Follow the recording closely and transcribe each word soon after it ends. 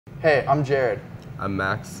Hey, I'm Jared. I'm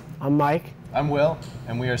Max. I'm Mike. I'm Will,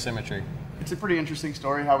 and we are Symmytry. It's a pretty interesting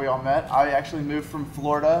story how we all met. I actually moved from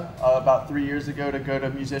Florida about 3 years ago to go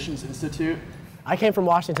to Musicians Institute. I came from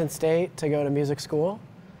Washington State to go to music school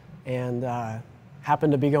and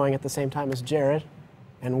happened to be going at the same time as Jared.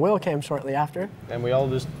 And Will came shortly after. And we all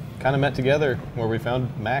just kind of met together where we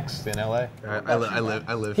found Max in LA. I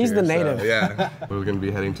live He's here. the native. So, yeah. We're going to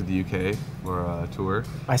be heading to the UK for a tour.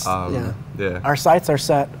 Yeah. Our sights are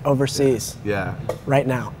set overseas right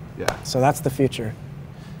now. Yeah. So that's the future.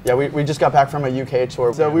 Yeah, we just got back from a UK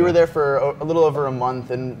tour. So we were there for a little over a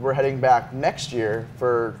month, and we're heading back next year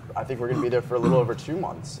for, I think we're going to be there for a little over 2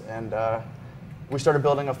 months. And we started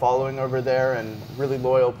building a following over there and really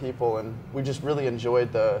loyal people, and we just really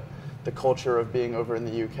enjoyed the culture of being over in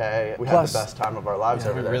the UK. We had the best time of our lives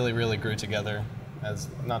over there. We really grew together as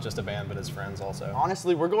not just a band, but as friends also.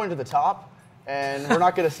 Honestly, we're going to the top, and we're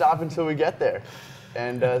not going to stop until we get there.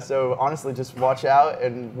 And so honestly, just watch out,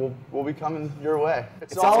 and we'll be coming your way.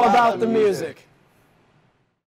 It's all about the music.